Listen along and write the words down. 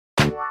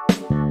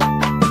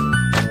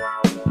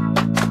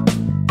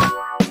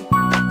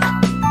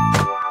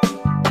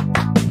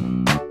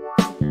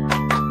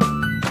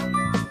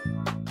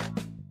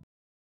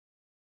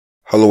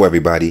Hello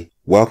everybody,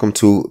 welcome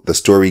to the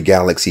Story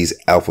Galaxy's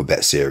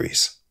Alphabet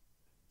Series.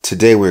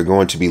 Today we're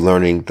going to be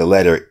learning the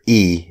letter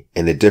E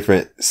and the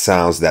different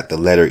sounds that the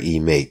letter E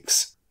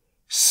makes.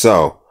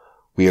 So,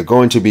 we are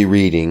going to be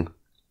reading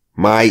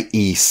My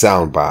E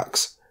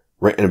Soundbox,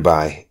 written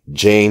by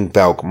Jane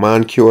Belk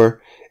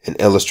Moncure and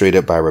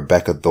illustrated by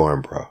Rebecca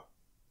Thornborough.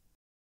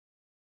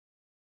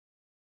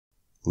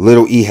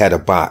 Little E had a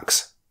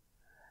box.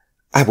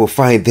 "I will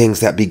find things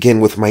that begin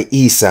with my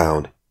E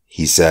sound,"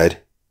 he said.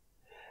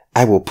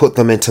 "I will put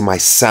them into my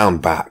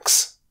sound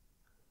box."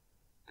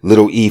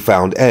 Little E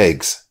found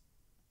eggs.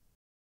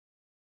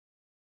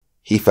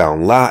 He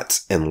found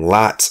lots and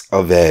lots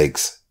of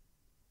eggs.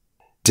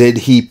 Did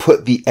he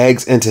put the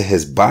eggs into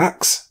his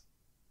box?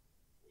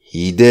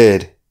 He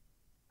did.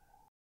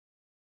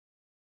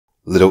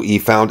 Little E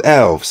found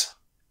elves.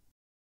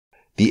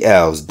 The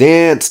elves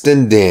danced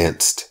and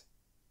danced.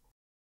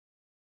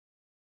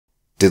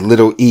 Did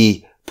Little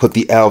E put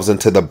the elves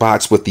into the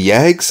box with the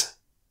eggs?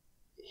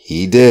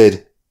 He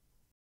did.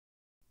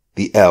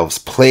 The elves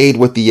played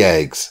with the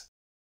eggs.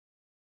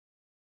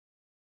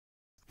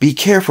 "Be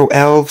careful,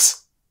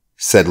 elves,"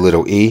 said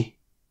Little E.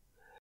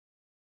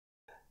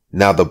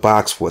 Now the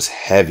box was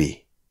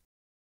heavy.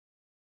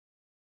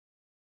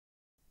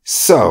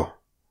 So,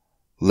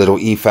 Little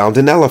E found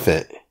an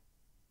elephant.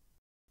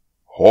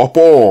 "Hop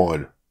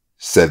on,"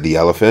 said the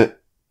elephant.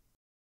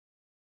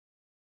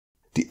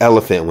 The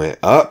elephant went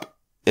up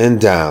and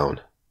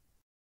down.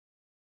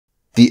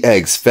 The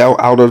eggs fell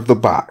out of the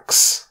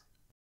box.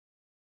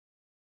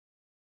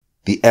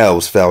 The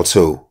elves fell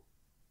too.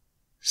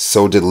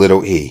 So did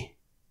Little E.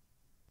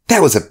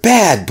 "That was a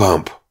bad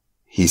bump,"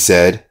 he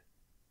said.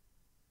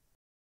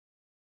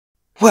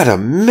 "What a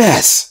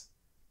mess,"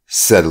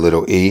 said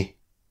Little E.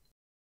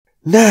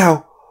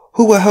 "Now,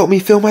 who will help me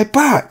fill my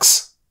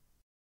box?"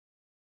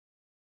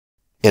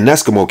 An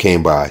Eskimo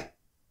came by.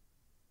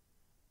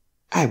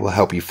 "I will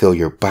help you fill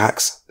your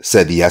box,"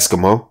 said the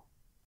Eskimo.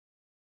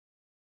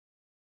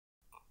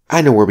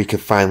 "I know where we can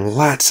find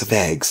lots of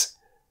eggs,"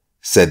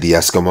 said the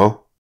Eskimo.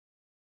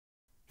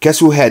 Guess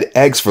who had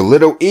eggs for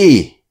Little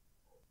E?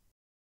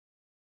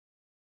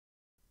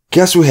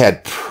 Guess who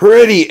had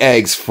pretty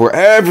eggs for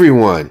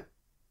everyone?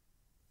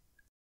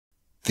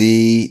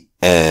 The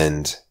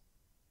end.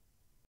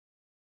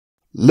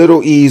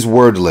 Little E's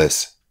word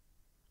list: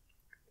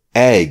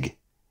 egg,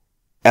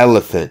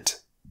 elephant,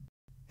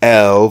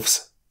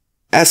 elves,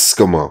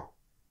 Eskimo.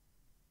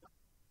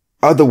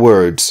 Other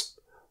words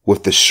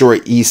with the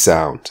short E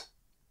sound: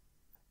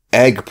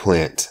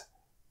 eggplant,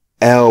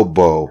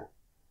 elbow,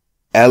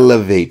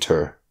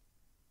 elevator,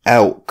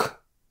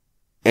 elk,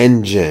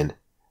 engine,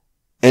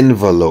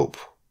 envelope.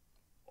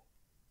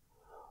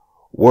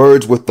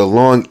 Words with the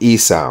long E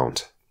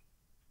sound: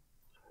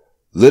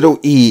 Little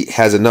E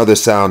has another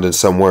sound in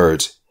some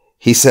words.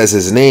 He says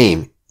his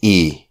name,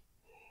 E.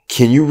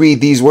 Can you read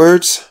these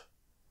words?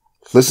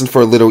 Listen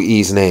for Little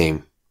E's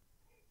name: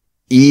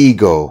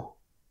 ego,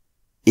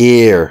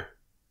 ear,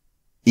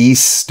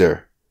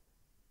 Easter,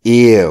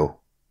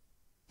 eel,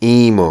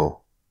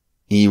 emo,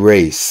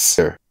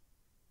 eraser.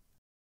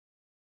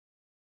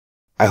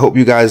 I hope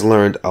you guys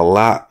learned a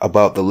lot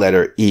about the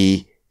letter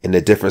E and the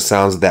different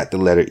sounds that the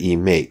letter E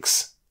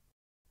makes.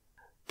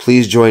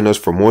 Please join us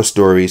for more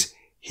stories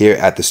here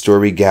at the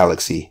Story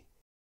Galaxy.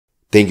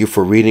 Thank you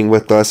for reading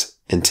with us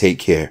and take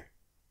care.